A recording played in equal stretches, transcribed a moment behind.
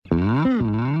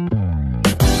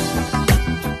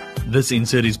This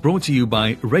insert is brought to you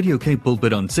by Radio K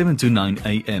Pulpit on 7 to 9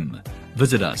 a.m.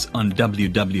 Visit us on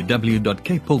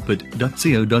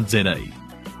www.kpulpit.co.za.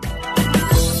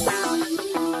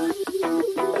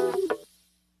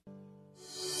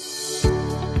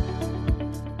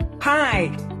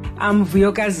 Hi, I'm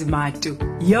Vuyokazi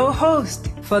Matu, your host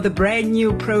for the brand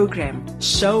new program,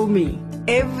 Show Me.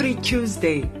 Every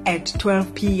Tuesday at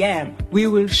 12 p.m., we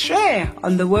will share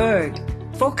on the Word,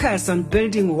 focus on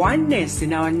building oneness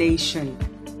in our nation.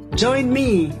 Join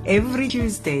me every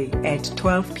Tuesday at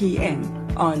 12 p.m.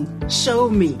 on Show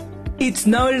Me. It's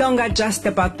no longer just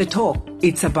about the talk,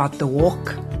 it's about the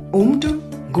walk. Umdu,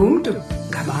 gumdu,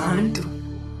 gabantu.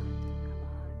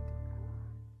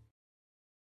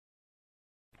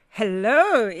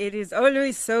 Hello, it is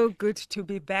always so good to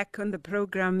be back on the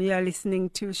program. You are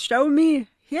listening to Show Me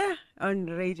here on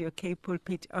Radio K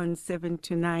Pulpit on 7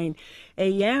 to 9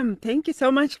 a.m. Thank you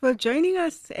so much for joining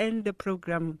us and the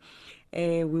program.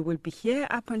 We will be here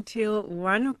up until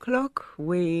 1 o'clock,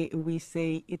 where we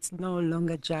say it's no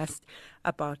longer just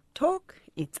about talk,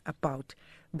 it's about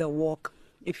the walk.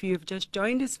 If you've just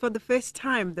joined us for the first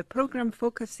time, the program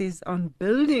focuses on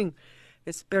building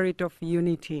the spirit of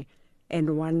unity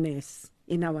and oneness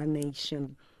in our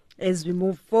nation. As we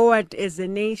move forward as a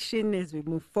nation, as we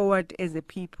move forward as a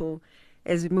people,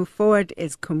 as we move forward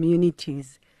as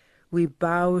communities, we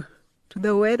bow to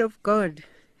the Word of God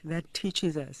that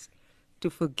teaches us to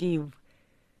forgive,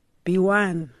 be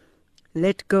one,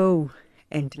 let go,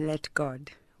 and let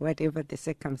God, whatever the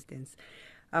circumstance.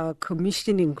 Our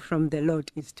commissioning from the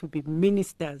Lord is to be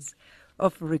ministers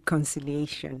of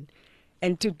reconciliation.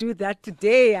 And to do that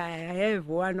today, I have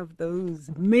one of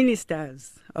those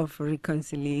ministers of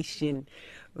reconciliation,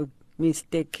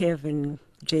 Mr. Kevin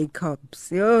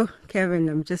Jacobs. Oh, Kevin,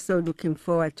 I'm just so looking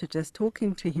forward to just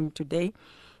talking to him today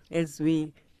as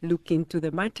we look into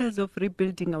the matters of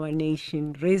rebuilding our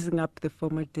nation, raising up the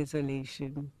former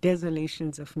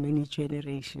desolations of many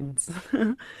generations,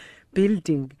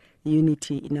 building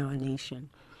unity in our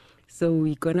nation. So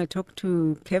we're going to talk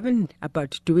to Kevin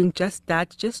about doing just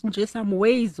that, just some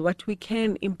ways, what we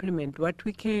can implement, what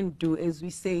we can do. As we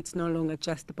say, it's no longer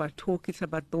just about talk, it's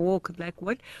about the walk. Like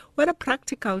what are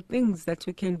practical things that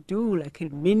we can do, like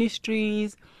in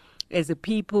ministries, as a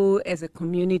people, as a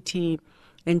community,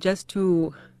 and just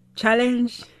to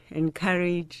challenge,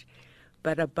 encourage,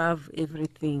 but above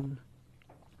everything,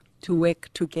 to work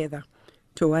together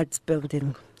towards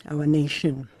building our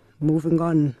nation, moving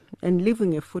on and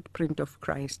leaving a footprint of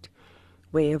Christ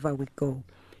wherever we go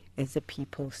as a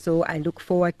people. So I look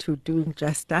forward to doing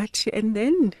just that. And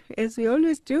then, as we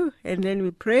always do, and then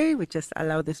we pray, we just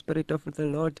allow the Spirit of the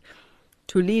Lord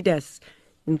to lead us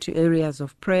into areas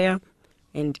of prayer.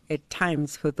 And at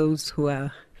times, for those who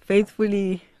are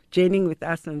faithfully journeying with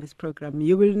us on this program,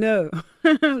 you will know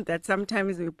that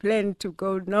sometimes we plan to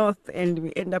go north and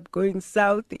we end up going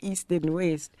south, east, and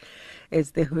west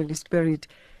as the Holy Spirit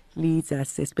leads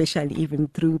us, especially even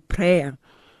through prayer,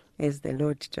 as the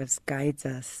Lord just guides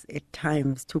us at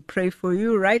times to pray for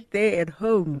you right there at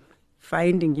home,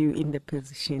 finding you in the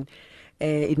position,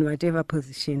 in whatever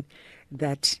position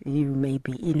that you may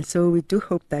be in. So we do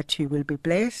hope that you will be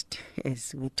blessed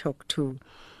as we talk to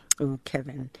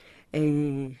Kevin.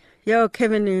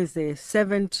 Kevin is a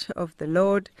servant of the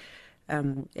Lord,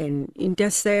 an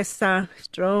intercessor,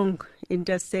 strong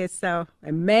intercessor,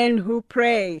 a man who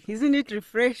pray. Isn't it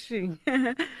refreshing?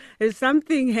 There's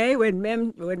something, hey, when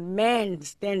men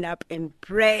stand up and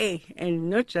pray, and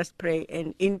not just pray,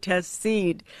 and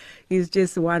intercede. He's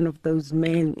just one of those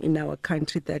men in our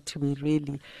country that we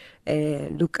really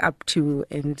look up to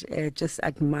and just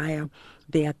admire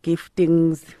their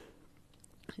giftings,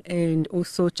 and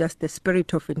also just the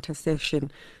spirit of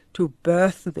intercession to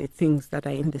birth the things that are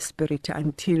in the spirit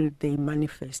until they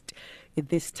manifest at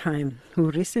this time.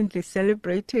 Who recently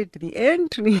celebrated the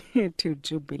entry to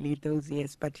Jubilee those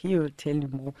years, but he will tell you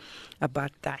more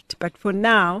about that. But for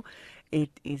now, it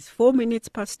is 4 minutes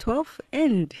past 12,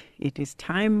 and it is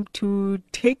time to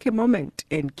take a moment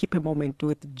and keep a moment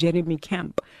with Jeremy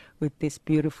Camp with this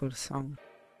beautiful song.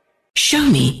 Show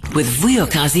Me with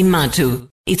Vuyokazi Matu.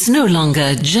 It's no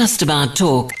longer just about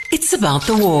talk, it's about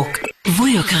the walk.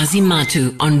 Vuyokazi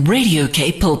Matu on Radio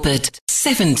K Pulpit,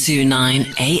 7 to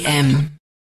 9 a.m.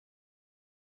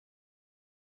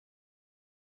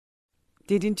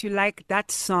 Didn't you like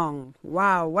that song?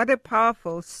 Wow, what a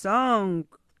powerful song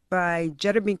by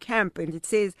Jeremy Camp. And it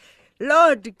says,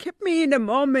 Lord, keep me in a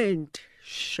moment.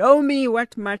 Show me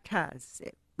what matters,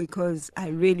 because I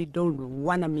really don't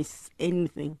want to miss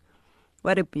anything.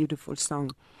 What a beautiful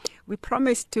song. we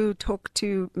promised to talk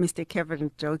to Mr.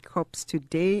 Kevin Jacobs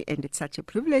today, and it's such a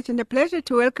privilege and a pleasure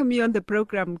to welcome you on the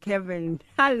program, Kevin.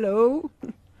 Hello.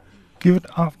 Good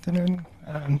afternoon.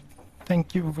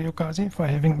 Thank you, Vuyokazi, for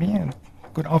having me, and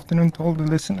good afternoon to all the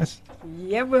listeners.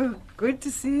 Yeah, well, good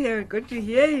to see you. Good to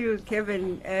hear you,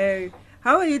 Kevin.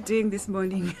 How are you doing this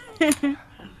morning?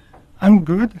 I'm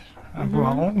good, I'm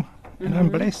well, and I'm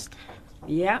blessed.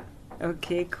 Yeah.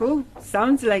 Okay, cool.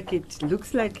 Sounds like it.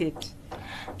 Looks like it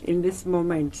in this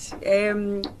moment.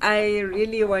 I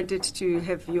really wanted to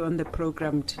have you on the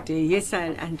program today. Yes, I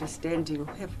understand you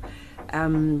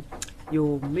have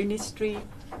your ministry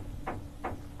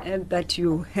and that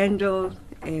you handle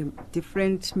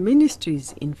different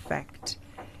ministries, in fact.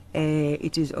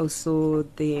 It is also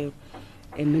the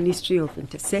ministry of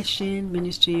intercession,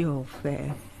 ministry of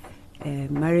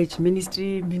marriage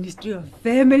ministry, ministry of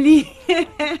family.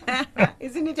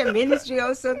 Isn't it a ministry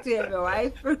also to have a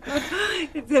wife?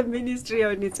 It's a ministry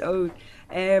on its own.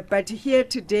 But here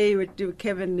today with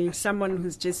Kevin, is someone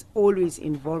who's just always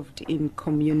involved in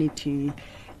community,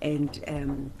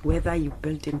 and whether you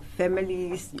build in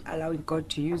families, allowing God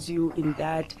to use you in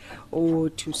that, or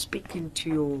to speak into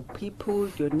your people,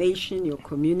 your nation, your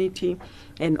community,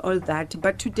 and all that.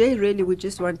 But today, really, we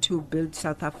just want to build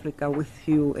South Africa with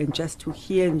you, and just to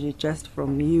hear just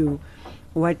from you,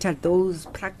 what are those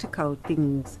practical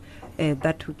things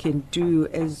that we can do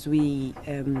as we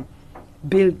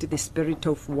build the spirit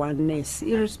of oneness,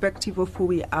 irrespective of who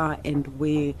we are and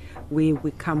where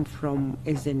we come from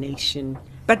as a nation.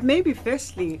 But maybe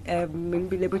firstly,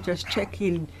 maybe let me just check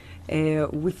in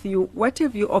with you. What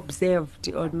have you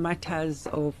observed on matters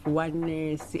of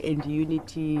oneness and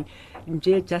unity,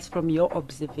 just from your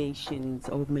observations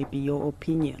or maybe your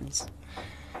opinions?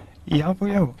 Yeah,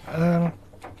 well,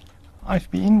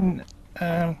 I've been,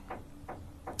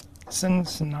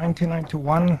 since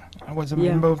 1991, I was a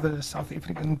member of the South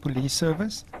African Police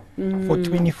Service for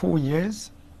 24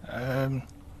 years.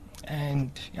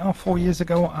 And 4 years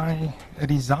ago I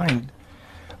resigned,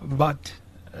 but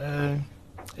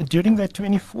during that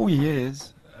 24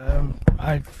 years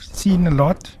I've seen a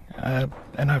lot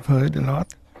and I've heard a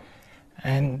lot,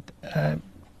 and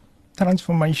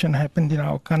transformation happened in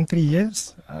our country,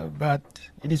 yes, but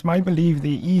it is my belief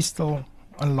there is still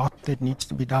a lot that needs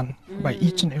to be done by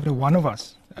each and every one of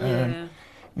us.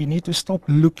 We need to stop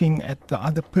looking at the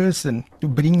other person to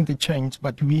bring the change,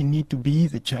 but we need to be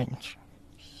the change.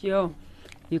 Sure.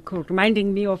 You're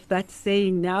reminding me of that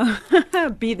saying now,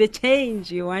 be the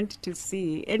change you want to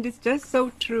see. And it's just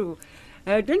so true.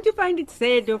 Don't you find it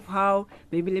sad of how,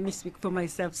 maybe let me speak for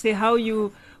myself, say how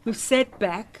we've sat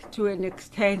back to an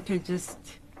extent and just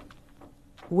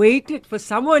waited for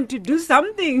someone to do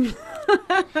something.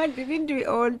 Didn't we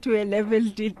all to a level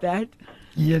did that?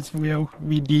 Yes,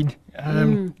 we did.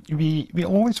 We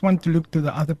always want to look to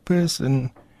the other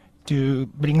person to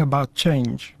bring about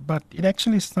change, but it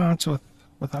actually starts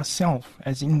with ourselves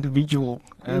as individual.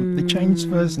 The change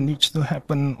first needs to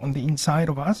happen on the inside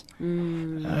of us,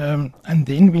 and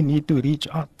then we need to reach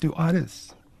out to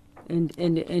others.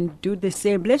 And do the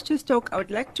same. Let's just talk. I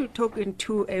would like to talk in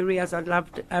two areas. I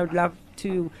would love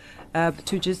to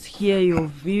just hear your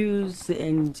views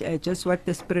and just what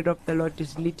the Spirit of the Lord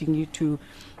is leading you to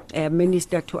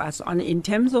minister to us on, in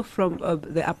terms of from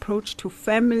the approach to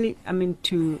family. I mean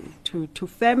to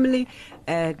family,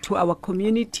 to our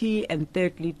community, and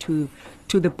thirdly to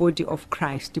the body of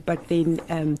Christ. But then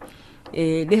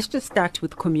let's just start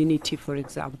with community, for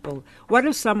example. What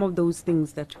are some of those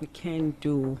things that we can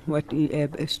do? What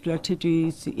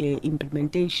strategies,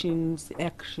 implementations,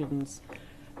 actions?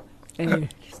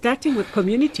 Starting with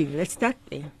community, let's start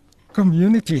there.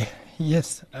 Community,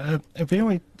 yes.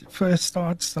 Where it first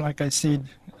starts, like I said,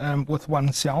 with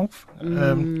oneself.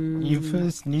 You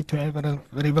first need to have a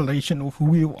revelation of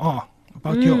who you are,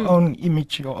 about your own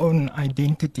image, your own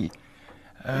identity,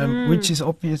 which is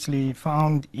obviously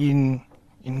found in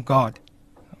God,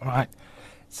 right?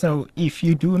 So if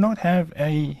you do not have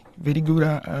a very good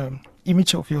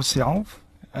image of yourself,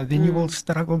 then you will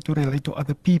struggle to relate to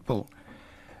other people.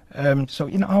 So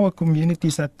in our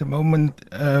communities at the moment,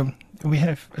 we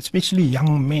have especially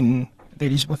young men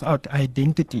that is without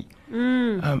identity.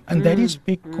 And that is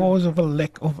because of a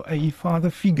lack of a father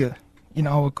figure in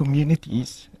our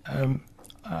communities.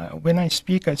 When I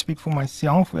speak for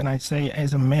myself. When I say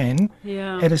as a man,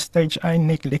 at a stage I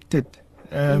neglected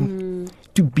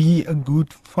to be a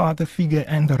good father figure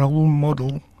and role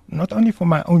model, not only for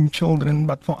my own children,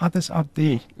 but for others out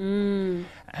there.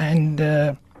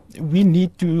 And we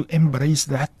need to embrace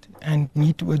that and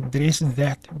need to address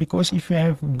that, because if you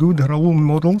have good role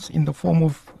models in the form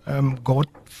of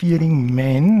God-fearing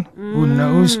men who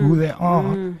knows who they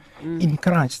are, in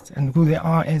Christ and who they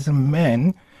are as a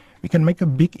man, we can make a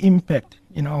big impact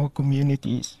in our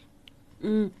communities.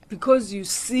 Because you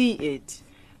see it.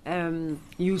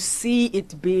 You see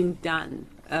it being done.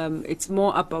 It's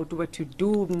more about what you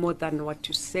do more than what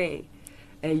you say.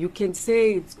 You can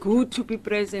say it's good to be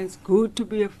present, it's good to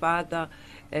be a father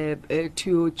to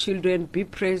your children, be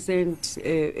present,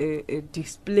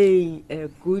 display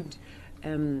good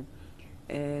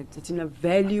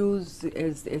values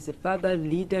as a father,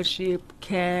 leadership,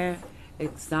 care,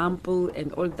 example,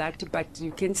 and all that. But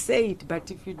you can say it, but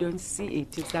if you don't see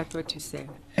it, is that what you say?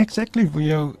 Exactly,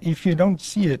 Vuyo, if you don't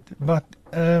see it. But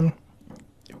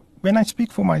when I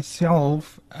speak for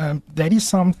myself, that is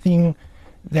something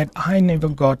that I never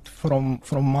got from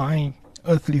my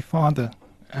earthly father.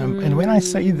 And when I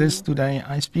say this today,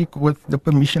 I speak with the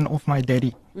permission of my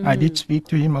daddy. I did speak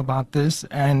to him about this,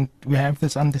 and we have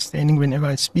this understanding whenever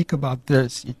I speak about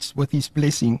this, it's with his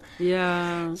blessing.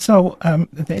 Yeah. So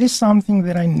that is something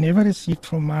that I never received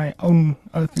from my own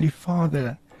earthly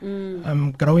father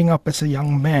growing up as a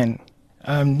young man.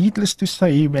 Needless to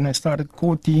say, when I started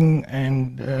courting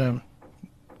and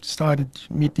started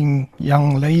meeting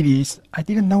young ladies, I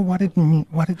didn't know what it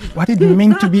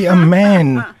meant to be a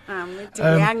man.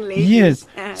 Young ladies.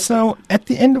 Yes. So at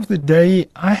the end of the day,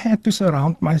 I had to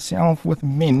surround myself with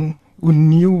men who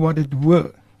knew what it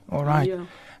were. All right. Yeah.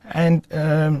 And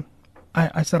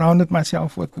I surrounded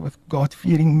myself with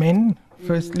God-fearing men.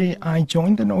 Firstly, I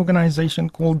joined an organization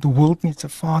called The World Needs a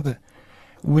Father,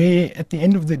 where at the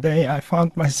end of the day, I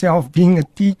found myself being a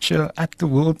teacher at The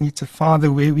World Needs a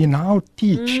Father, where we now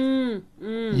teach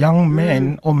young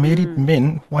men or married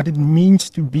men what it means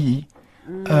to be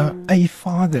a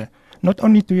father, not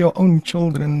only to your own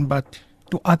children, but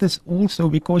to others also,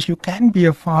 because you can be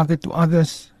a father to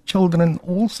others' children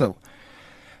also.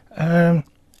 And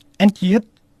yet,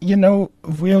 you know,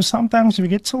 sometimes we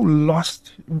get so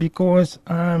lost because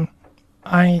I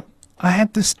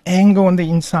had this anger on the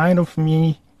inside of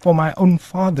me for my own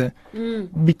father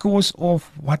because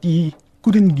of what he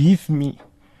couldn't give me.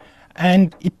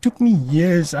 And it took me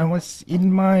years. I was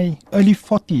in my early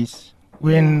 40s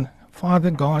when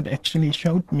Father God actually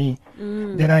showed me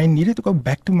that I needed to go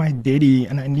back to my daddy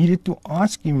and I needed to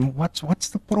ask him, what's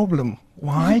the problem?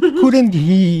 Why couldn't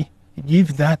he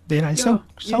give that I so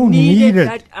needed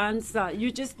that answer.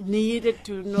 You just needed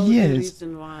to know Yes. the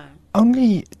reason why.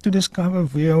 Only to discover,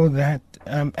 Will, that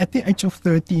at the age of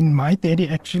 13, my daddy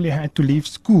actually had to leave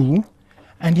school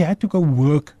and he had to go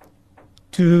work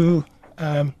to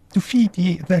feed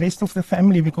the rest of the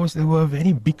family because they were a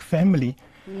very big family.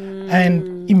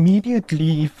 And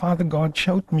immediately, Father God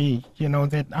showed me, you know,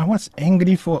 that I was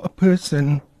angry for a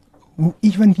person who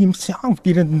even himself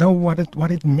didn't know what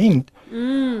it meant.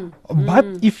 But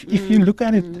if you look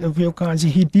at it, Vuyokazi,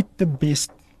 he did the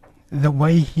best, the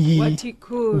way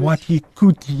what he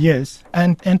could, yes.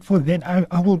 And for that,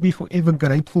 I will be forever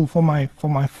grateful for my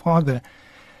father,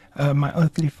 my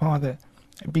earthly father,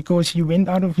 because he went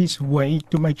out of his way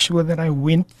to make sure that I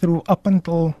went through up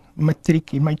until matric.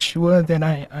 He made sure that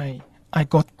I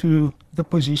got to the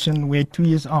position where 2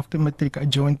 years after matric I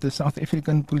joined the South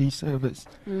African Police Service.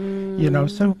 You know,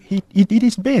 so he did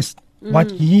his best. What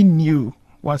he knew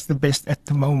was the best at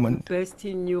the moment. Best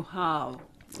he knew how.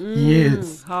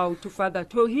 Yes. How to father.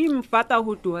 To him,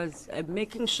 fatherhood was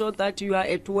making sure that you are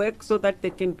at work so that there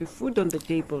can be food on the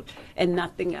table and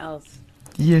nothing else.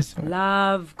 Yes.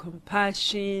 Love,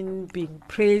 compassion, being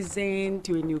present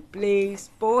when you play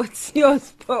sports, your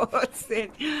sports,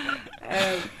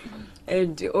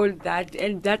 and all that.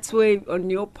 And that's where, on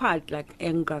your part, like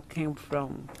anger came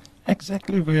from.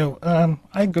 Exactly, Will.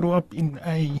 I grew up in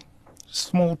a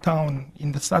small town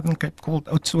in the Southern Cape called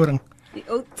Oudtshoorn.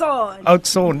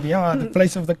 Oudtshoorn, yeah, the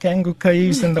place of the kangaroo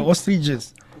caves and the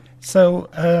ostriches. So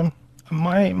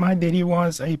my daddy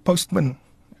was a postman.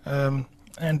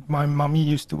 And my mommy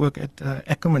used to work at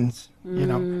Ackermans, you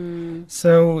know.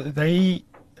 So they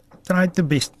tried the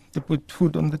best to put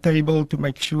food on the table to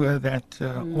make sure that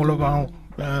all of our,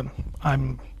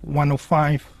 I'm one of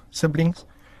 5 siblings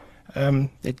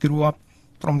that grew up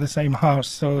from the same house.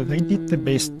 So they did the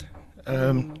best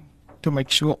to make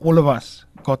sure all of us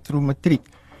got through matric.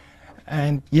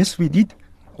 And yes, we did.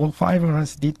 All 5 of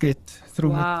us did get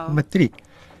through matric.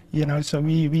 You know, so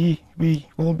we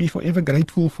will be forever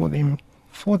grateful for them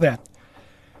for that.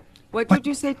 What would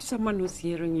you say to someone who's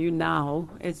hearing you now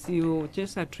as you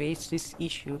just address this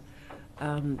issue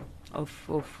of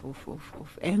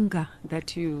anger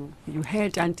that you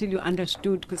had until you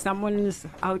understood? Because someone is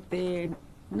out there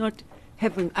not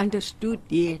having understood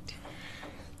yet.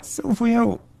 So for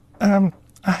you, I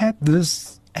had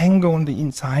this anger on the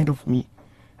inside of me,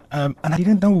 and I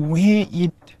didn't know where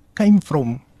it came from.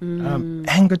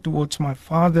 Anger towards my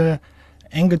father,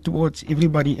 anger towards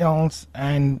everybody else,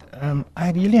 and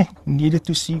I really needed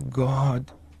to see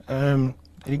God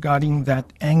regarding that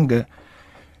anger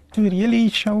to really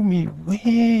show me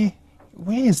where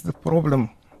is the problem,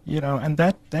 and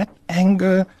that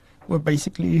anger were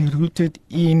basically rooted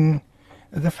in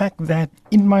the fact that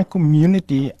in my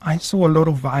community I saw a lot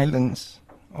of violence,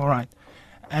 all right,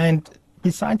 and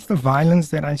besides the violence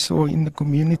that I saw in the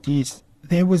communities,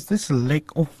 there was this lack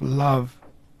of love.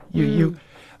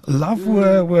 Love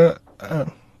were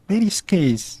very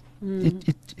scarce.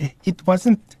 It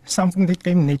wasn't something that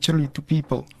came naturally to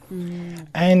people.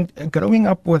 And growing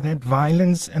up with that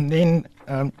violence, and then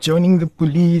joining the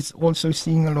police, also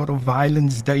seeing a lot of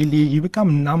violence daily, you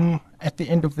become numb at the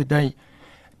end of the day,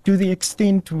 to the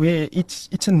extent where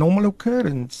it's a normal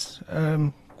occurrence.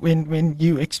 When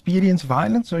you experience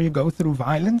violence or you go through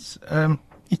violence,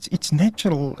 it's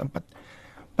natural,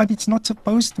 but it's not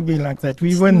supposed to be like that.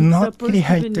 We were not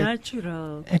created. To be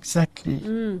natural. Exactly.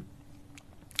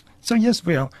 So yes,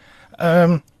 well,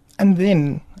 and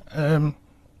then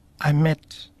I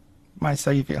met my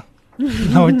Savior,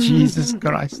 Lord Jesus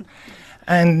Christ,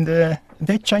 and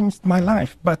that changed my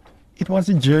life. But it was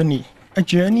a journey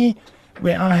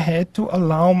where I had to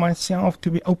allow myself to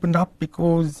be opened up,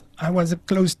 because I was a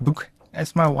closed book,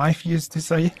 as my wife used to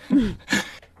say.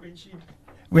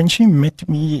 When she met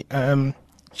me,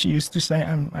 she used to say,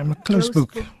 I'm a closed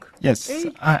book. Yes,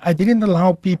 hey. I didn't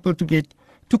allow people to get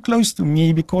too close to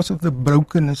me because of the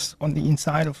brokenness on the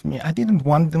inside of me. I didn't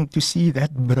want them to see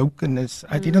that brokenness.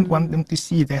 I didn't want them to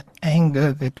see that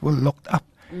anger that were locked up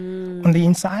on the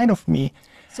inside of me.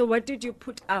 So what did you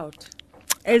put out?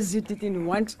 As you didn't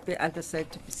want the other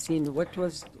side to be seen,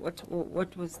 what's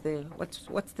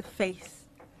the face?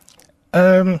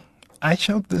 I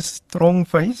showed the strong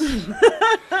face,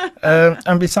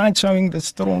 and besides showing the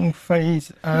strong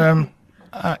face,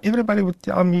 everybody would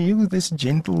tell me, "You this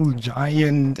gentle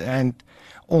giant," and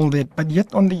all that. But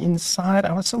yet on the inside,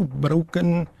 I was so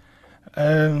broken,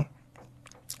 and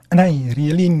I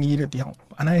really needed help,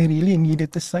 and I really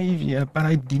needed a Savior, but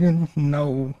I didn't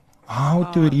know how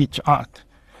to reach out.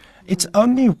 It's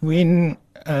only when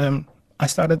I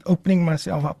started opening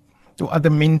myself up to other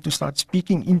men to start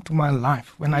speaking into my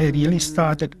life, when I really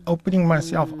started opening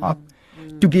myself up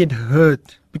to get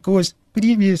hurt. Because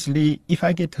previously, if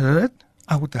I get hurt,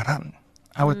 I would run.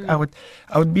 I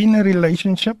would be in a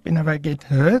relationship, and if I get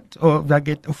hurt or if I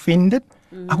get offended,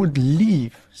 I would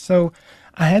leave. So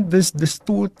I had this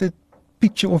distorted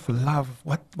picture of love,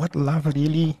 what love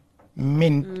really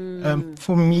meant.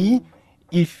 For me,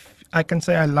 if I can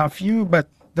say I love you, but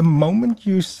the moment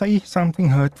you say something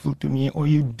hurtful to me or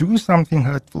you do something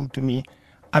hurtful to me,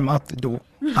 I'm out the door.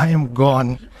 I am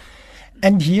gone.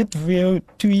 And yet,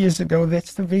 2 years ago,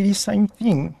 that's the very same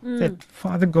thing that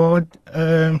Father God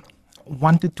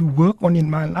wanted to work on in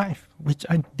my life, which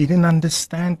I didn't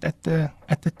understand at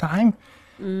the time,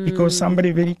 because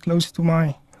somebody very close to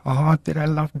my heart that I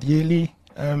love dearly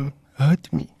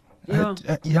hurt me.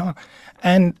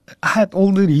 And I had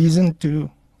all the reason to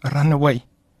run away,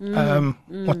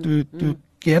 or to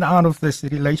get out of this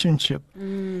relationship.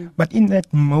 But in that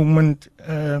moment,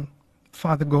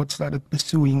 Father God started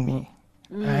pursuing me.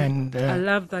 And I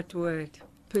love that word,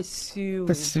 pursue.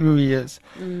 Pursue, yes.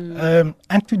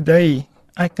 And today,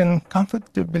 I can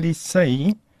comfortably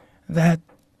say that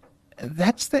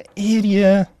that's the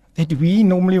area that we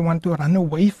normally want to run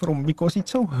away from, because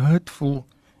it's so hurtful.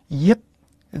 Yet,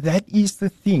 that is the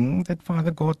thing that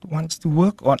Father God wants to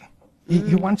work on.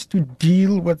 He wants to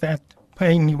deal with that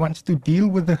pain. He wants to deal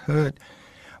with the hurt.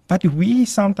 But we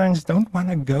sometimes don't want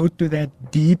to go to that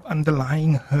deep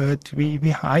underlying hurt.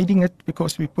 We're hiding it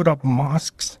because we put up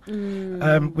masks.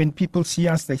 When people see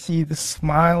us, they see the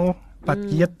smile, but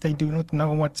yet they do not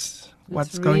know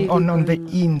what's going on the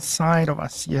inside of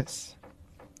us. Yes.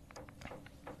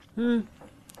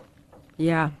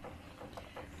 Yeah.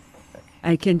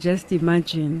 I can just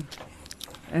imagine.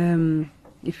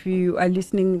 If you are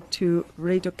listening to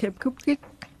Radio Cape Pulpit,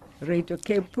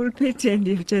 and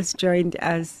you've just joined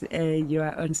us, you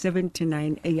are on 7 to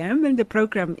 9 a.m. and the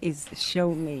program is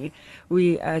Show Me.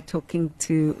 We are talking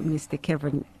to Mr.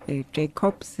 Kevin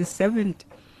Jacobs, the servant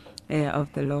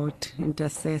of the Lord,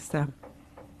 intercessor,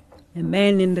 a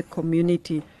man in the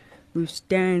community who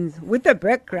stands with a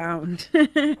background,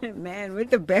 man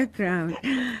with a background,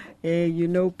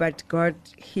 but God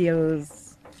heals.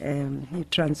 He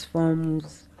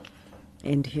transforms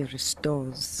and He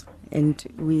restores. And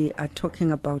we are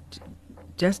talking about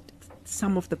just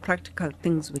some of the practical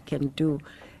things we can do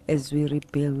as we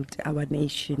rebuild our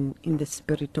nation in the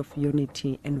spirit of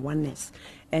unity and oneness.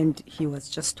 And he was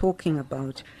just talking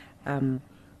about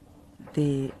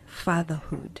the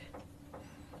fatherhood,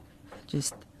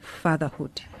 just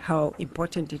fatherhood, how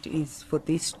important it is for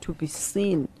this to be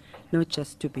seen, not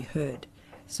just to be heard,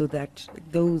 so that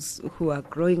those who are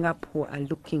growing up, who are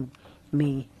looking,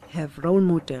 may have role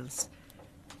models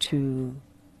to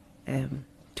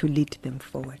lead them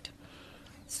forward.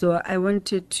 So I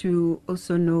wanted to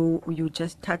also know, you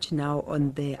just touched now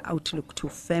on the outlook to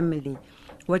family.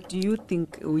 What do you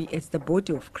think we as the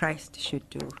body of Christ should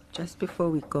do, just before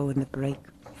we go on the break?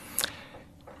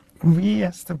 We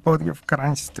as the body of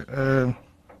Christ,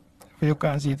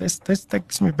 this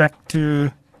takes me back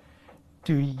to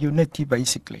unity,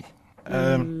 basically.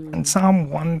 And Psalm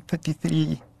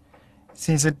 133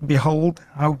 says it, "Behold,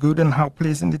 how good and how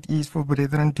pleasant it is for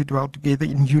brethren to dwell together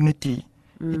in unity.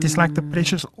 It is like the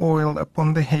precious oil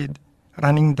upon the head,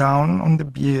 running down on the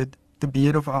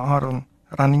beard of Aaron,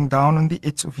 running down on the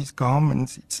edge of his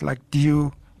garments. It's like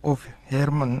dew of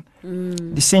Hermon,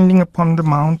 descending upon the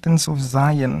mountains of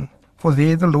Zion. For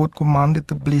there the Lord commanded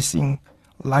the blessing,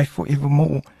 life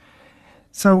forevermore."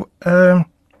 So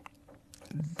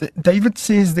David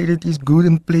says that it is good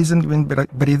and pleasant when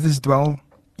brothers dwell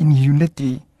in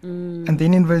unity. And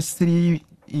then in verse 3,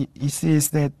 he says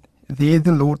that there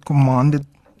the Lord commanded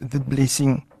the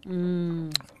blessing.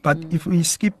 But if we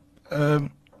skip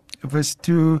verse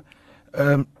 2,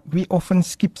 we often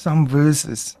skip some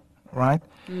verses, right?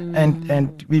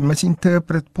 And we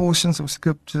misinterpret portions of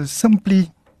scripture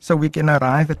simply so we can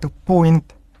arrive at the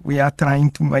point we are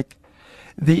trying to make.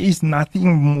 There is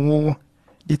nothing more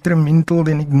detrimental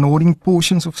than ignoring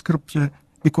portions of scripture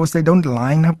because they don't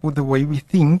line up with the way we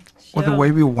think or the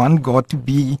way we want God to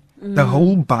be. The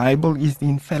whole Bible is the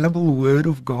infallible word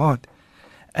of God.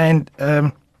 And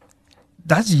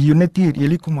does unity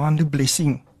really command a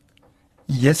blessing?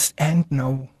 Yes and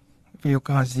no,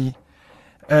 Vuyokazi.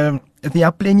 There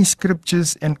are plenty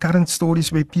scriptures and current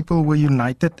stories where people were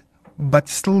united but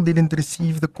still didn't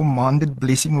receive the commanded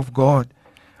blessing of God.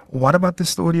 What about the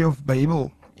story of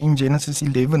Babel in Genesis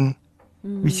 11?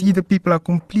 We see the people are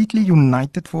completely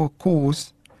united for a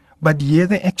cause, but here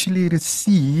they actually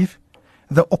receive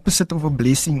the opposite of a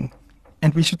blessing.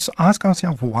 And we should ask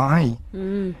ourselves why.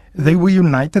 They were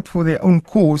united for their own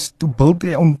cause, to build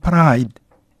their own pride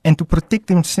and to protect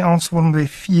themselves from their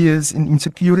fears and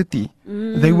insecurity.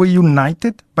 They were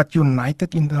united, but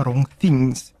united in the wrong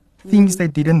things. Things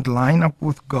that didn't line up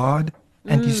with God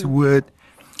and His Word.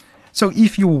 So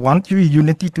if you want your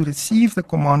unity to receive the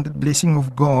commanded blessing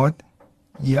of God,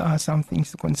 here are some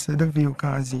things to consider,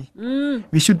 Vuyokazi.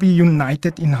 We should be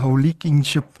united in holy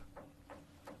kingship.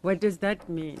 What does that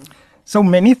mean? So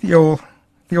many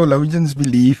theologians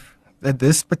believe that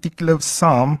this particular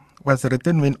psalm was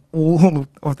written when all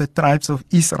of the tribes of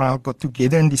Israel got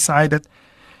together and decided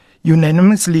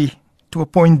unanimously to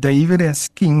appoint David as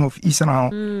king of Israel.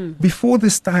 Before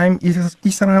this time,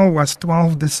 Israel was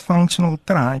 12 dysfunctional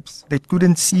tribes that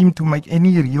couldn't seem to make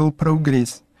any real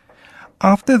progress.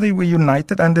 After they were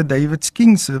united under David's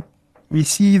kingship, we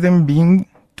see them begin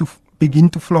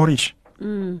to flourish.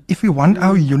 If we want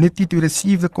our unity to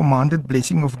receive the commanded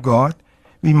blessing of God,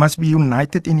 we must be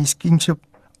united in His kingship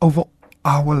over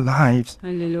our lives.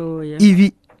 Hallelujah.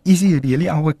 Is He really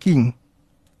our king?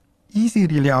 Is He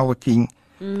really our king?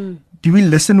 Do we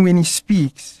listen when He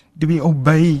speaks? Do we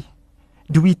obey?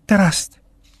 Do we trust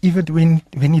even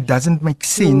when it doesn't make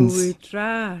sense? Do we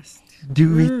trust?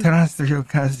 Do we trust,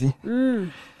 Vuyokazi?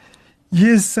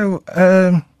 Yes, so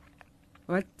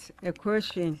What a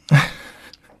question.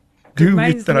 do we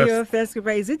Reminds me trust? of that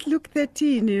scripture. Is it Luke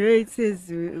 13? Where it says,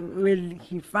 will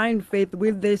He find faith?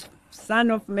 Will the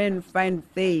Son of Man find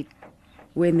faith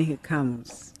when He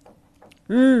comes?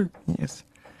 Yes.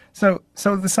 So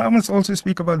the psalmists also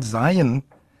speak about Zion.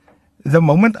 The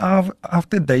moment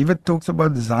after David talks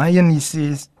about Zion, he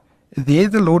says, there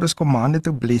the Lord has commanded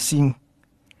a blessing.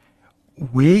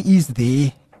 Where is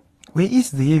there? Where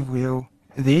is there, Will?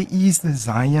 There is the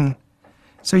Zion.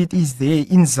 So it is there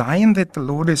in Zion that the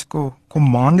Lord has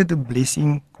commanded a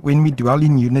blessing when we dwell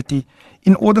in unity.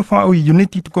 In order for our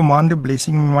unity to command a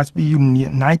blessing, we must be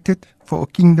united for a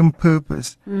kingdom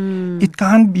purpose. It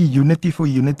can't be unity for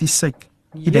unity's sake.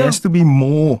 It has to be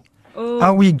more.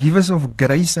 Are we givers of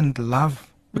grace and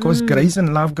love? Because grace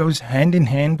and love goes hand in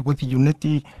hand with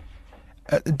unity.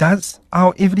 Does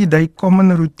our everyday common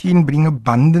routine bring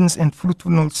abundance and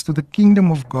fruitfulness to the kingdom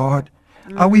of God?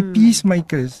 Are we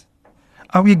peacemakers?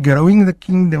 Are we growing the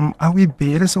kingdom? Are we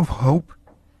bearers of hope?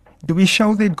 Do we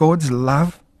show that God's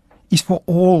love is for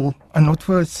all and not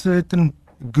for a certain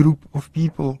group of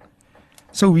people?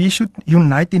 So we should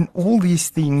unite in all these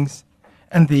things,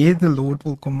 and there the Lord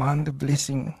will command a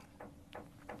blessing.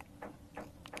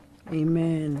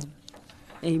 Amen.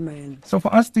 Amen. So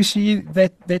for us to see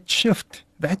that shift,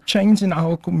 that change in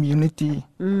our community,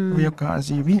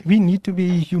 we need to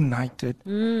be united.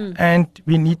 And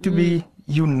we need to be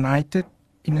united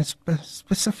in a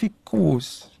specific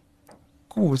cause,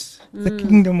 the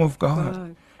kingdom of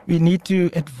God. We need to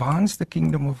advance the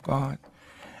kingdom of God.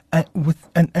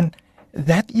 And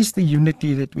that is the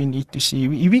unity that we need to see.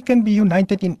 We can be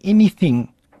united in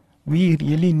anything. We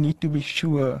really need to be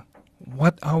sure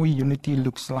what our unity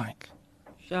looks like.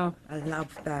 Sure, I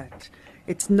love that.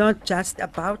 It's not just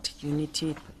about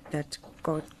unity that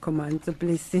God commands a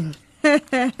blessing.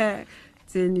 Then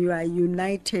you are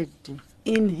united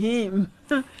in Him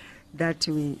that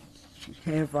we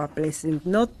have our blessing,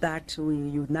 not that we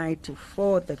unite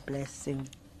for the blessing.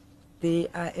 They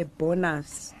are a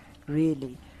bonus,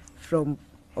 really, from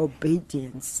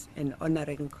obedience and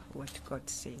honoring what God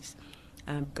says.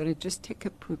 I'm going to just take a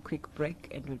quick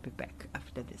break and we'll be back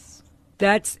after this.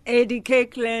 That's Eddie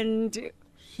Kirkland,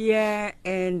 Here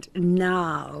and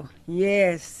Now.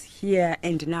 Yes, Here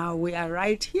and Now. We are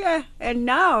right here and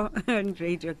now on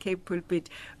Radio Cape Pulpit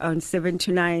on 7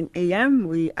 to 9 a.m.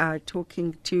 We are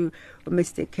talking to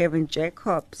Mr. Kevin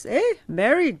Jacobs,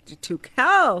 married to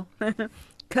Carl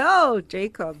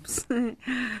Jacobs.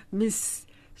 Miss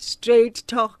Straight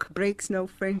talk breaks no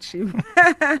friendship.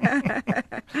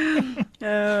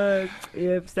 You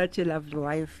have such a lovely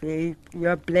wife. You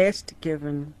are blessed,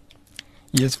 Kevin.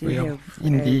 Yes, we are.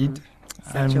 Indeed.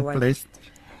 I'm blessed.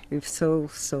 We're so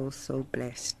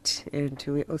blessed. And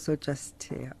we also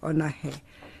just honor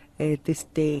her this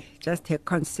day. Just her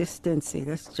consistency.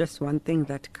 That's just one thing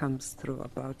that comes through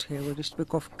about her. When you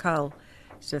speak of Carl,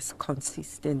 it's just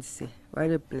consistency.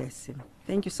 What a blessing.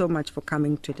 Thank you so much for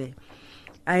coming today.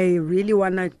 I really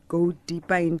want to go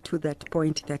deeper into that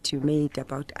point that you made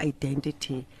about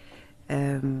identity.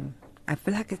 I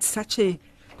feel like it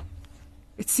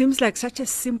seems like such a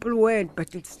simple word,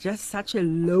 but it's just such a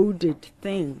loaded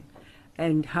thing,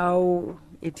 and how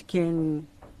it can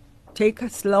take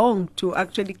us long to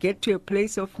actually get to a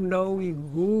place of knowing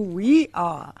who we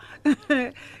are.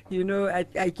 I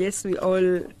guess we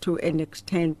all, to an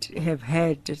extent, have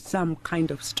had some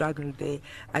kind of struggle there.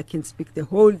 I can speak the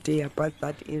whole day about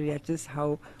that area, just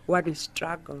what a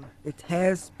struggle it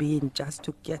has been just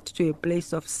to get to a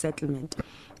place of settlement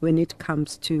when it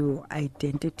comes to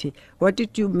identity. What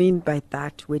did you mean by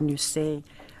that when you say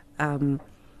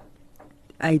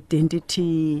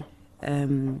identity?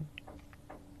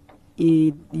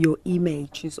 Your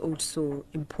image is also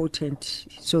important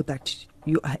so that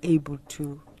you are able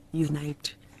to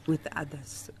unite with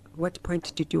others. What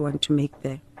point did you want to make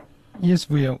there? Yes,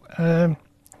 Will.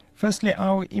 Firstly,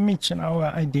 our image and our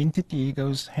identity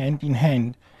goes hand in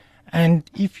hand. And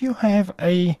if you have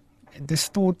a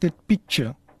distorted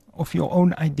picture of your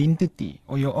own identity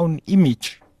or your own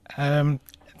image,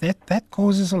 that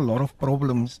causes a lot of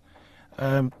problems.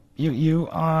 You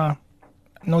are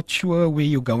not sure where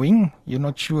you're going, you're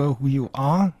not sure who you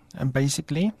are,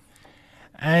 basically.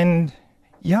 And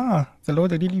the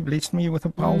Lord really blessed me with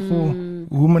a powerful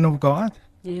woman of God,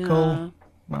 called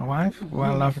my wife, who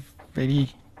I love very,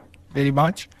 very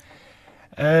much,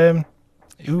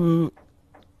 who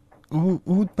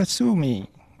would pursue me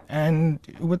and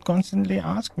who would constantly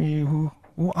ask me, who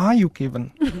are you,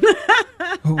 Kevin?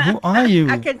 who are you?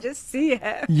 I can just see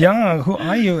her. Yeah, who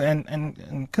are you?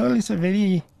 And Carl is a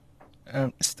very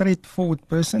straightforward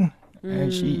person.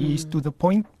 She is to the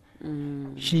point.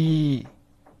 She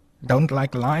don't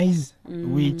like lies,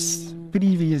 which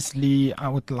previously I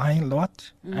would lie a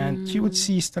lot, and she would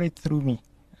see straight through me.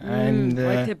 And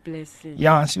what a blessing.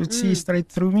 Yeah, she would see straight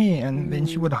through me, and then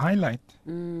she would highlight,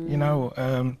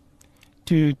 to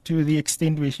the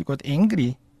extent where she got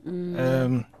angry,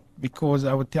 because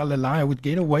I would tell a lie, I would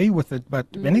get away with it. But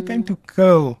when it came to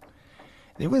Carl,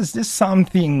 there was just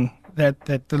something that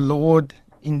the Lord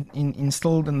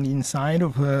instilled on the inside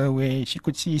of her, where she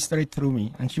could see straight through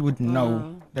me, and she would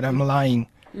know that I'm lying.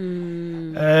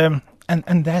 And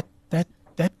that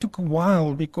took a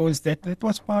while, because that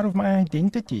was part of my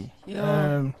identity.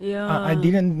 I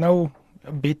didn't know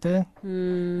better,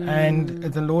 and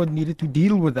the Lord needed to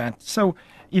deal with that. So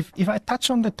if I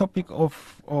touch on the topic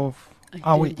of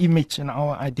our image and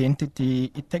our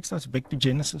identity, it takes us back to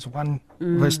Genesis 1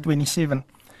 verse 27.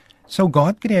 So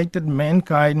God created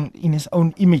mankind in his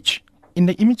own image. In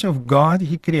the image of God,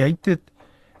 he created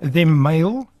them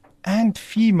male and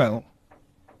female.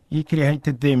 He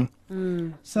created them.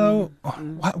 So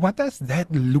what does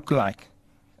that look like?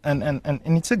 And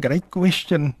it's a great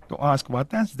question to ask. What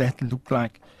does that look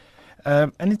like?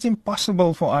 And it's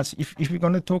impossible for us, if we're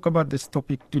going to talk about this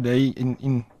topic today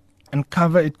in and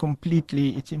cover it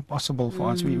completely, it's impossible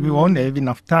for us. We won't have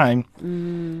enough time.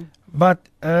 But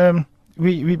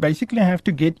we basically have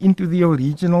to get into the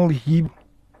original Hebrew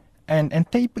and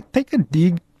take a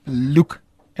deep look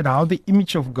at how the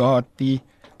image of God, the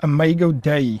Imago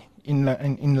Dei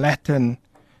in Latin,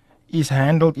 is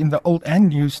handled in the Old and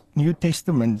New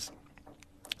Testaments.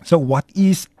 So what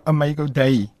is Imago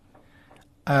Dei?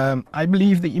 I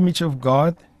believe the image of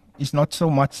God is not so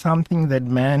much something that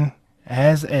man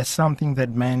has as something that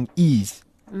man is.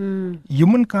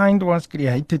 Humankind was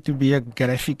created to be a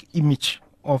graphic image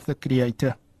of the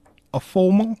Creator, a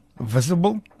formal,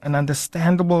 visible, and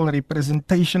understandable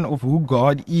representation of who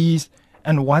God is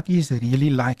and what He is really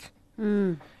like.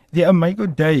 The Imago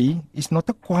Dei is not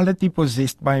a quality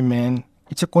possessed by man.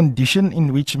 It's a condition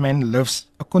in which man lives,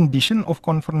 a condition of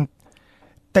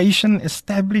confrontation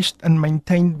established and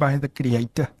maintained by the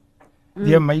Creator.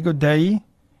 The Imago Dei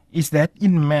is that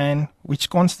in man which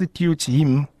constitutes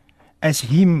him as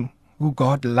him who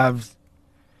God loves.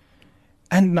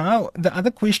 And now the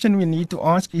other question we need to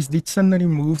ask is, did sin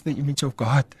remove the image of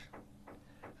God?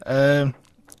 And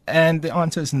the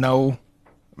answer is no.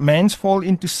 Man's fall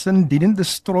into sin didn't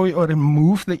destroy or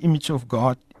remove the image of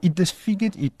God. It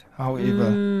disfigured it,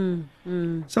 however.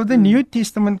 So the New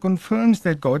Testament confirms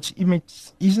that God's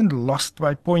image isn't lost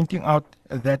by pointing out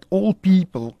that all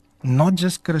people, not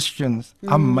just Christians,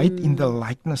 are made in the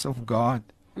likeness of God.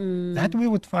 That we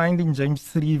would find in James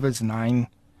 3 verse 9.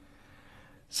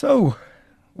 So,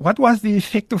 what was the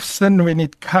effect of sin when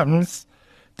it comes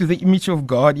to the image of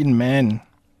God in man?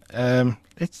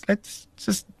 Let's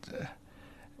just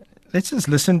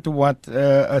listen to what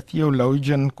a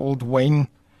theologian called Wayne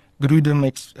Grudem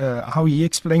how he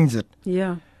explains it.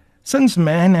 Yeah. Since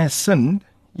man has sinned,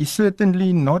 he's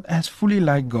certainly not as fully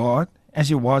like God as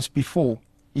he was before.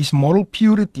 His moral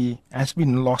purity has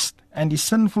been lost, and his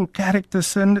sinful character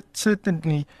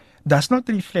certainly does not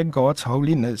reflect God's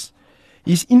holiness.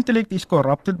 His intellect is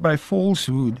corrupted by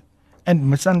falsehood and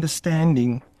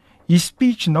misunderstanding. His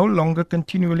speech no longer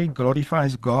continually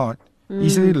glorifies God.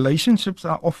 His relationships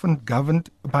are often governed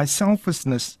by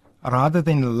selfishness rather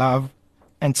than love,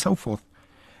 and so forth.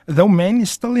 Though man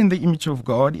is still in the image of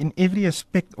God in every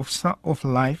aspect of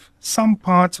life, some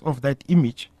parts of that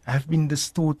image have been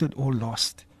distorted or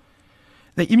lost.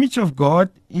 The image of God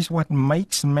is what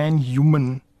makes man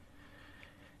human.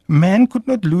 Man could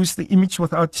not lose the image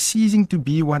without ceasing to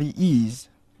be what he is.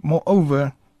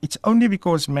 Moreover, it's only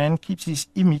because man keeps his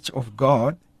image of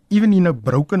God, even in a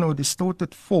broken or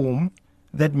distorted form,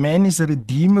 that man is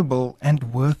redeemable and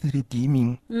worth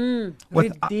redeeming.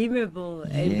 Redeemable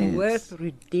and worth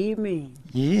redeeming.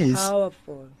 Yes.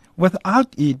 Powerful.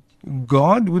 Without it,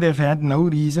 God would have had no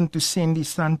reason to send His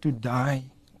Son to die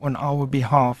on our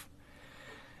behalf.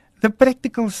 The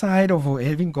practical side of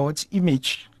having God's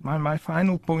image, my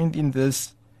final point in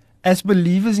this, as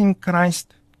believers in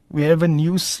Christ, we have a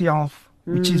new self,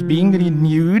 which is being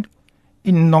renewed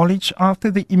in knowledge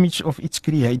after the image of its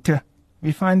Creator.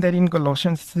 We find that in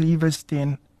Colossians 3 verse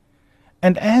 10.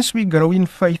 And as we grow in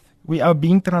faith, we are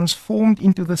being transformed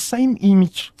into the same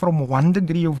image from one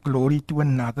degree of glory to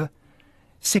another.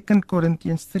 2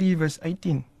 Corinthians 3 verse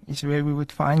 18 is where we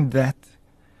would find that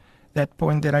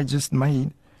point that I just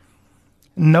made.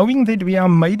 Knowing that we are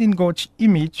made in God's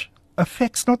image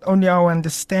affects not only our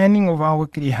understanding of our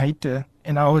Creator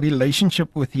and our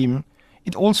relationship with Him,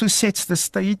 it also sets the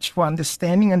stage for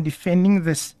understanding and defending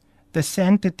the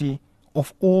sanctity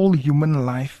of all human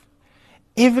life.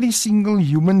 Every single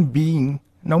human being,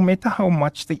 no matter how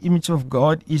much the image of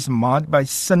God is marred by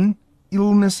sin,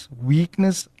 illness,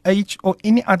 weakness, age, or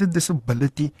any other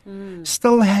disability,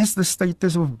 still has the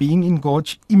status of being in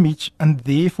God's image and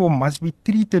therefore must be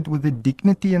treated with the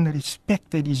dignity and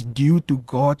respect that is due to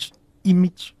God's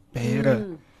image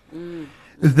bearer.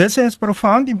 This has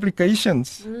profound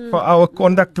implications for our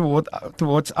conduct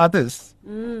towards others.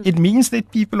 It means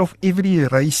that people of every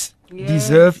race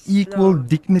deserve equal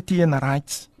dignity and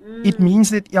rights. It means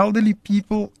that elderly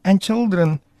people and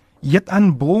children, yet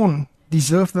unborn,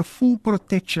 deserve the full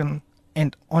protection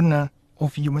and honor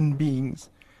of human beings.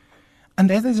 And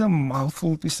that is a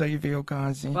mouthful to say,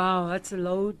 Veokazi. Wow, that's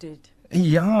loaded.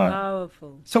 Yeah.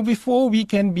 Powerful. So before we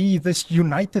can be this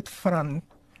united front,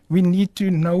 we need to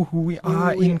know who we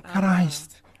are in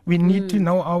Christ. We need to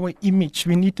know our image.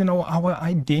 We need to know our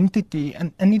identity.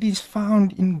 And it is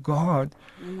found in God.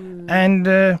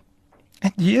 And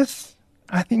yes,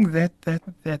 I think that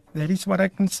is what I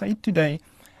can say today.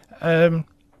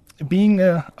 Being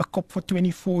a cop for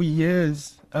 24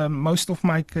 years, most of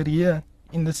my career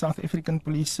in the South African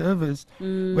Police Service,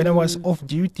 when I was off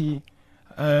duty,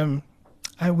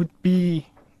 I would be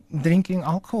drinking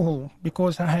alcohol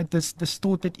because I had this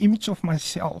distorted image of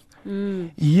myself.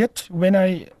 Yet when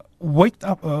I woke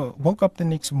up the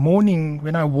next morning,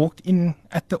 when I walked in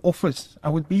at the office, I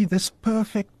would be this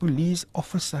perfect police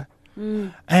officer.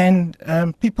 And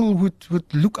people would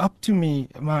look up to me.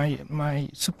 My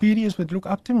superiors would look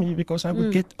up to me because I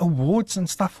would get awards and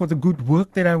stuff for the good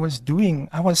work that I was doing.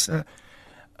 I was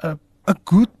a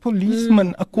good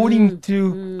policeman according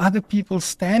to other people's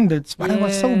standards, but I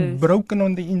was so broken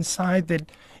on the inside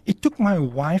that it took my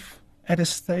wife at a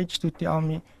stage to tell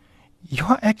me,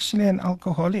 "You're actually an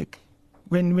alcoholic.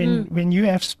 When you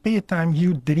have spare time,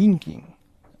 you're drinking,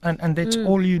 and that's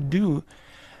all you do."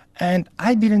 And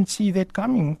I didn't see that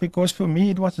coming because for me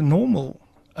it was normal.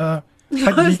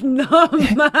 It was normal.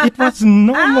 It was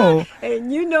normal. A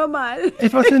new normal.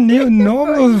 It was a new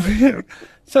normal.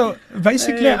 So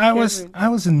basically, I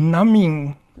was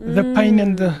numbing the pain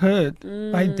and the hurt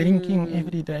by drinking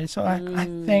every day. So I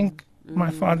thank my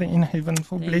Father in heaven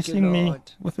for blessing me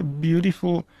with a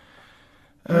beautiful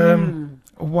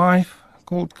wife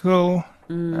called Curl,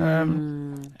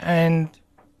 and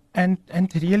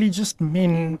really just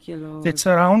men that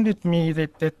surrounded me,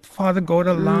 that Father God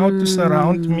allowed to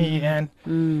surround me. And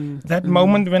that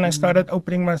moment when I started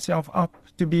opening myself up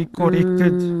to be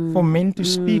corrected, for men to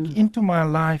speak into my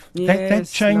life, that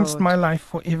changed my life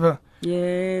forever.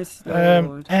 Yes,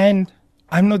 Lord. And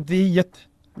I'm not there yet.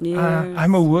 Yes.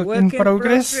 I'm a work in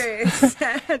progress.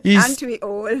 Aren't we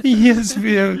all? Yes,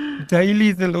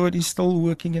 daily the Lord is still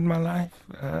working in my life.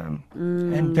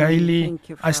 And daily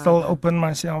I still open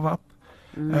myself up.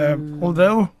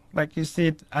 Although, like you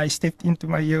said, I stepped into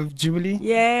my year of Jubilee.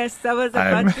 Yes, I was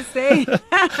about to say.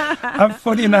 I'm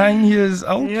 49 years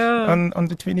old. On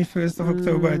the 21st of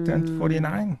October, I turned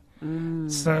 49.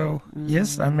 So,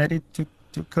 yes, I'm married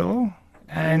to Curl.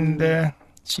 And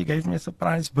she gave me a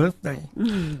surprise birthday.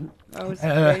 Oh,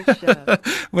 special.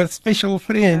 With special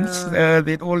friends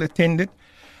that all attended.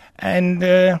 And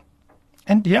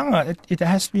yeah, it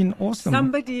has been awesome.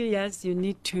 Somebody, yes, you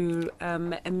need to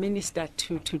minister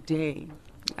to today.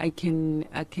 I can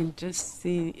just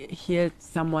hear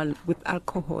someone with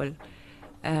alcohol,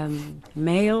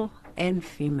 male and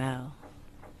female,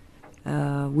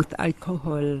 with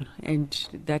alcohol, and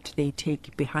that they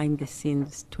take behind the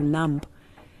scenes to numb.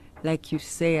 Like you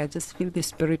say, I just feel the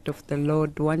Spirit of the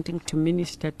Lord wanting to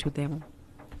minister to them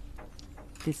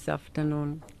this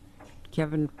afternoon.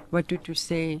 Kevin, what did you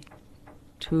say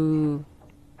to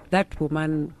that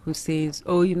woman who says,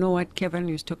 "Oh, you know what, Kevin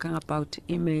is talking about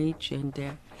image, and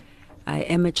I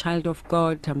am a child of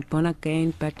God, I'm born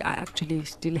again, but I actually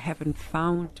still haven't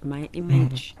found my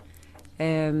image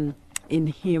in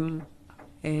Him."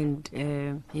 And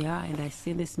and I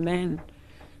see this man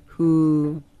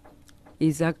who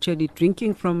is actually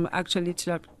drinking from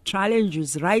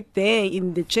challenges right there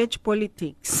in the church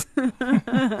politics.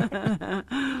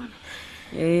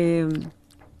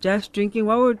 Just drinking,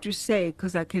 what would you say?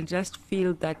 Because I can just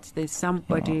feel that there's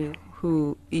somebody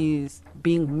who is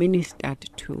being ministered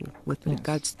to with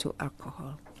regards to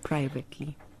alcohol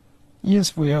privately.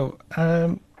 Yes, Will.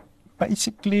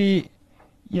 Basically,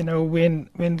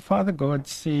 when Father God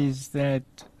says that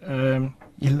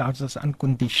He loves us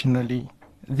unconditionally,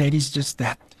 that is just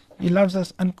that. He loves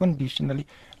us unconditionally.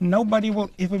 Nobody will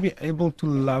ever be able to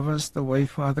love us the way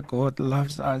Father God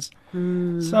loves us.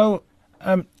 So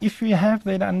if we have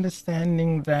that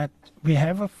understanding that we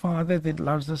have a Father that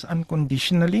loves us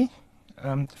unconditionally,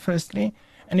 firstly,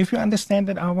 and if we understand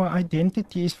that our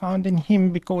identity is found in Him,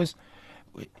 because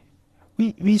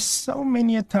we so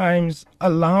many times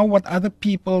allow what other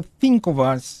people think of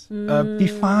us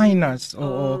define us,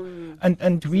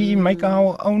 and we make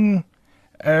our own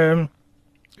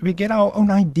we get our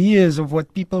own ideas of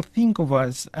what people think of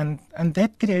us, and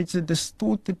that creates a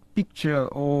distorted picture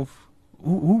of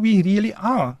who we really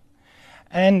are.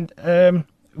 And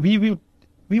we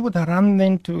would run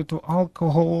then to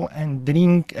alcohol and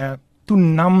drink to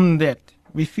numb that.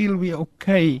 We feel we're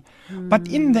okay. But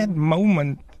in that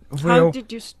moment, how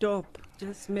did you stop?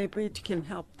 Just maybe it can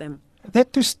help them.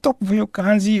 That to stop,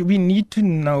 Vuyokazi, we need to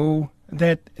know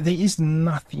that there is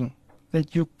nothing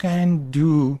that you can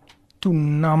do to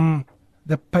numb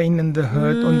the pain and the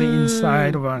hurt on the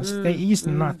inside of us. There is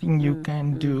nothing you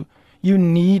can do. You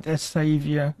need a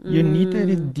Savior. You need a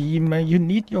Redeemer. You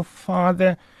need your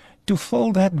Father to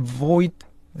fill that void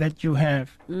that you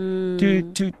have.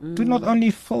 To not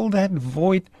only fill that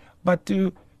void, but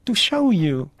to show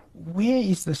you, where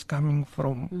is this coming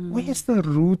from? Where is the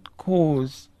root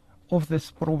cause of this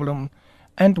problem?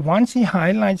 And once He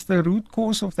highlights the root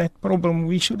cause of that problem,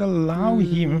 we should allow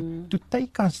Him to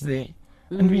take us there.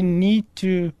 And we need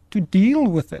to deal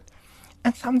with it.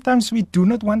 And sometimes we do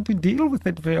not want to deal with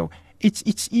it well.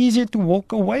 It's easier to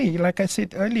walk away. Like I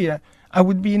said earlier, I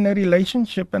would be in a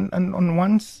relationship and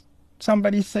once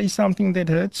somebody says something that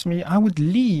hurts me, I would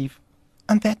leave.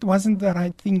 And that wasn't the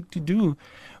right thing to do.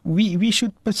 We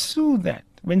should pursue that.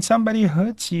 When somebody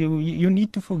hurts you, you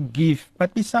need to forgive.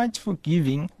 But besides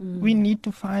forgiving, we need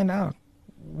to find out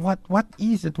what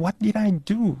is it? What did I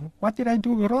do? What did I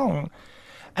do wrong?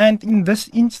 And in this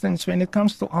instance, when it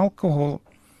comes to alcohol,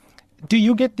 do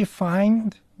you get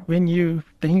defined when you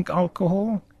drink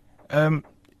alcohol?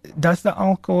 Does the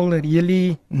alcohol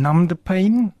really numb the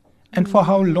pain? And for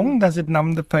how long does it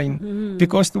numb the pain?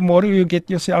 Because tomorrow you get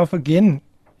yourself again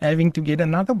having to get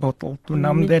another bottle to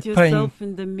numb that pain. Yourself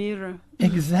in the mirror.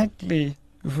 Exactly.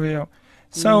 Well,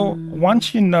 so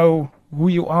once you know who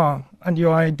you are and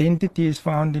your identity is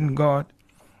found in God,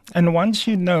 and once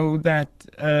you know that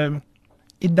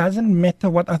it doesn't matter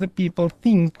what other people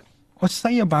think or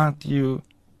say about you,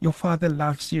 your Father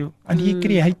loves you and He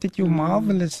created you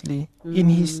marvelously in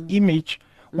His image.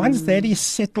 Once that is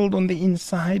settled on the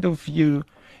inside of you,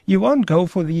 you won't go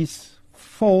for these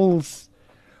false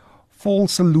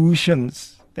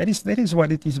solutions. That is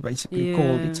what it is basically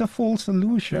called. It's a false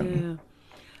solution.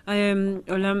 Yeah.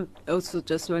 All I also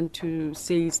just want to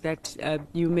say is that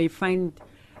you may find,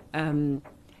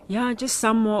 just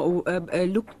some more,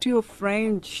 look to your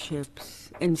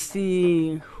friendships and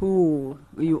see who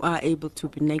you are able to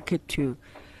be naked to.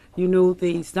 You know,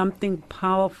 there is something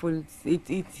powerful.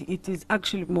 It is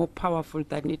actually more powerful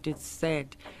than it is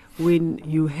said. When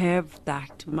you have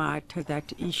that matter,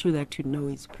 that issue that you know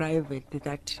is private,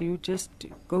 that you just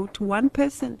go to one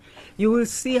person, you will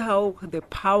see how the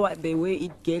power, the way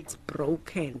it gets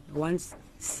broken once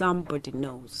somebody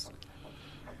knows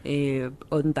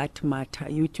on that matter.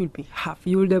 You will be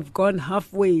you would have gone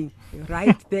halfway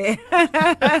right there.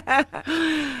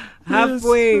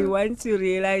 Halfway, once you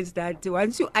realize that,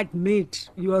 once you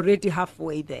admit, you're already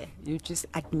halfway there. You just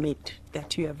admit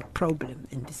that you have a problem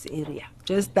in this area.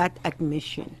 Just that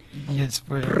admission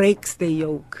breaks the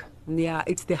yoke. Yeah,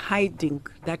 it's the hiding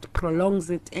that prolongs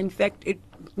it. In fact, it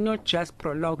not just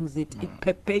prolongs it, it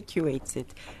perpetuates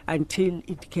it until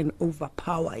it can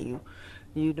overpower you,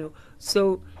 you know.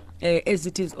 So, as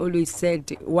it is always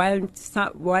said,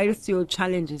 whilst your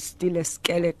challenge is still a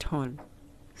skeleton,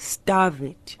 starve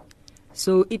it.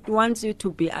 So it wants you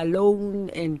to be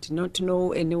alone and not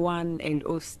know anyone, and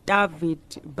or starve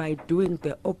it by doing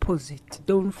the opposite.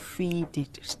 Don't feed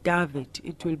it, starve it.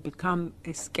 It will become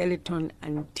a skeleton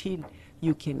until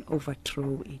you can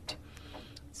overthrow it.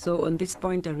 So on this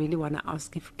point, I really want to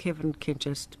ask if Kevin can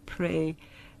just pray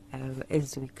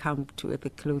as we come to the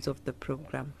close of the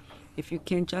program. If you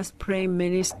can just pray,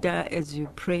 minister, as you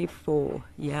pray for,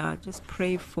 just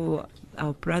pray for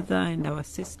our brother and our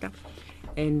sister.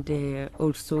 And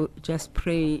also just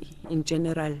pray in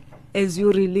general as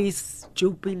you release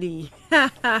Jubilee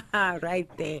right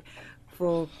there.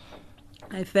 For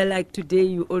I feel like today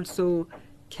you also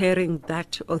carrying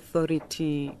that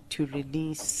authority to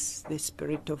release the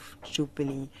spirit of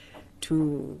Jubilee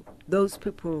to those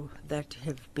people that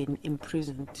have been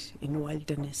imprisoned in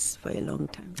wilderness for a long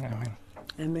time. Amen.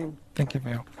 Amen. Thank you,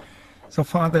 Mel. So,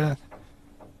 Father,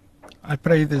 I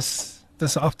pray this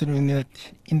afternoon that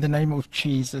in the name of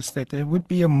Jesus, that there would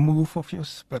be a move of your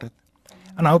Spirit,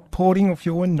 an outpouring of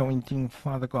your anointing,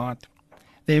 Father God.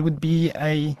 There would be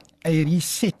a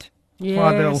reset,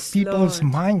 Father, of people's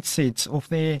mindsets, of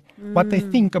their what they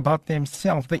think about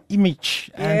themselves, the image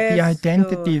and the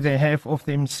identity they have of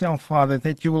themselves, Father,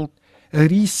 that you will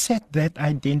reset that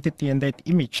identity and that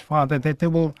image, Father, that they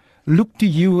will look to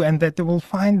you and that they will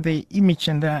find their image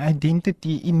and their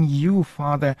identity in you,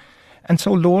 Father. And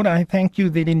so, Lord, I thank you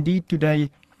that indeed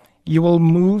today you will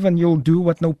move and you'll do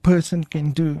what no person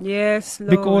can do. Yes,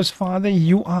 Lord. Because, Father,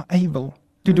 you are able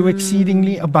to do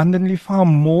exceedingly abundantly far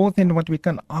more than what we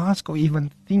can ask or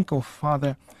even think of,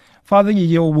 Father. Father,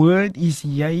 your word is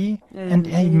yea and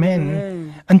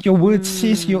amen. And your word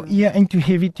says your ear ain't too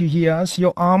heavy to hear us,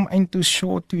 your arm ain't too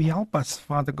short to help us,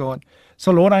 Father God.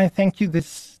 So, Lord, I thank you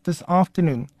this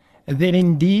afternoon that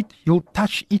indeed you'll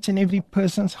touch each and every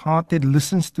person's heart that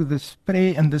listens to this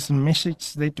prayer and this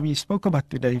message that we spoke about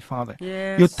today, Father.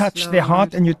 Yes, you touch Lord. their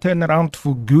heart and you turn around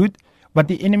for good, but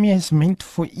the enemy has meant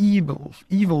for evil,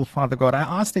 Father God. I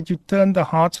ask that you turn the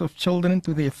hearts of children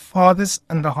to their fathers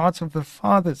and the hearts of the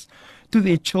fathers to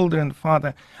their children,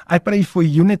 Father. I pray for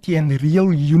unity and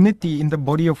real unity in the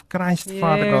body of Christ,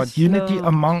 Father God. Unity Lord.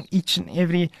 among each and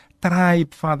every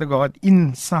tribe, Father God,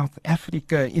 in South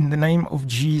Africa in the name of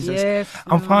Jesus. Yes,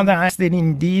 And Father, I ask that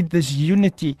indeed this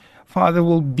unity, Father,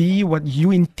 will be what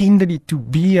you intended it to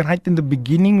be right in the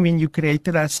beginning when you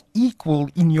created us equal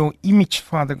in your image,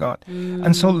 Father God.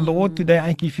 And so, Lord, today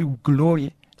I give you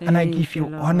glory and I Thank give you,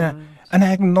 you honor. Lord. And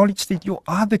I acknowledge that you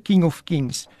are the King of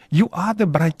Kings. You are the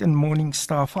bright and morning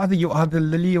star. Father, you are the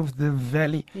lily of the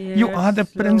valley. You are the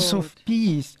Yes, Prince Lord. of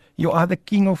Peace. You are the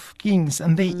King of Kings.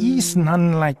 And there is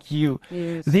none like you.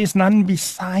 Yes. There's none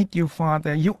beside you,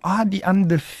 Father. You are the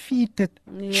undefeated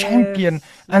champion. Yes,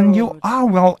 And you Lord. are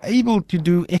well able to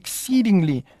do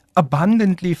exceedingly,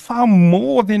 abundantly, far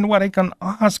more than what I can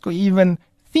ask or even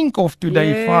think of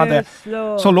today, Father. Yes,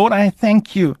 Lord. So, Lord, I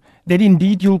thank you that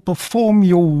indeed you'll perform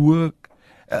your work,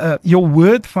 your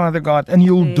word, Father God, and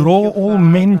you'll Thank draw you, all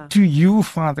men Father. to you,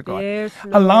 Father God. Yes,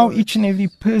 Allow Lord. each and every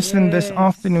person this Yes,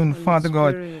 afternoon, Holy Father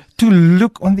God, Spirit. to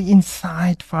look on the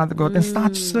inside, Father God, and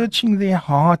start searching their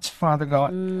hearts, Father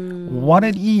God. What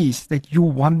it is that you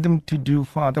want them to do,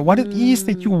 Father. What it is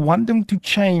that you want them to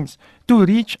change, to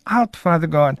reach out, Father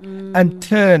God, and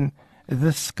turn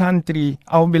this country,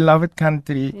 our beloved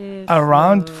country, Yes,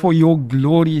 around Lord. for your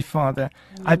glory, Father.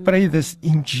 I pray this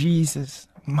in Jesus'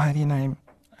 mighty name.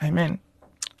 Amen.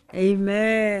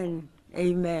 Amen.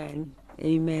 Amen.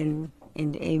 Amen.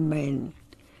 And amen.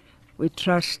 We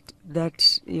trust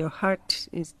that your heart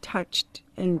is touched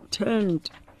and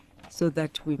turned so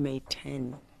that we may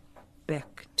turn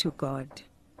back to God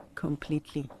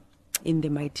completely in the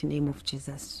mighty name of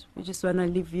Jesus. We just want to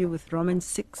leave you with Romans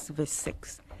 6 verse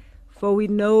 6. For we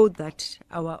know that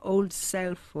our old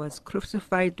self was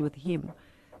crucified with him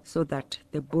so that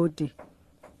the body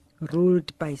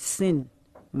ruled by sin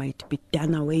might be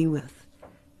done away with,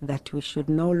 that we should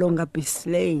no longer be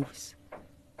slaves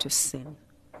to sin.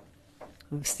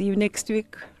 We'll see you next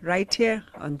week right here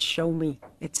on Show Me.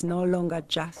 It's no longer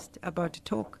just about the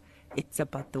talk, it's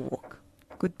about the walk.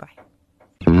 Goodbye.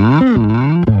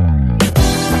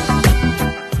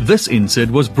 This insert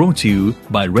was brought to you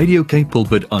by Radio K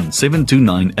Pulpit on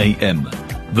 729 AM.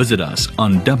 Visit us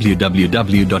on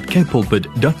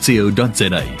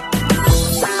www.kpulpit.co.za.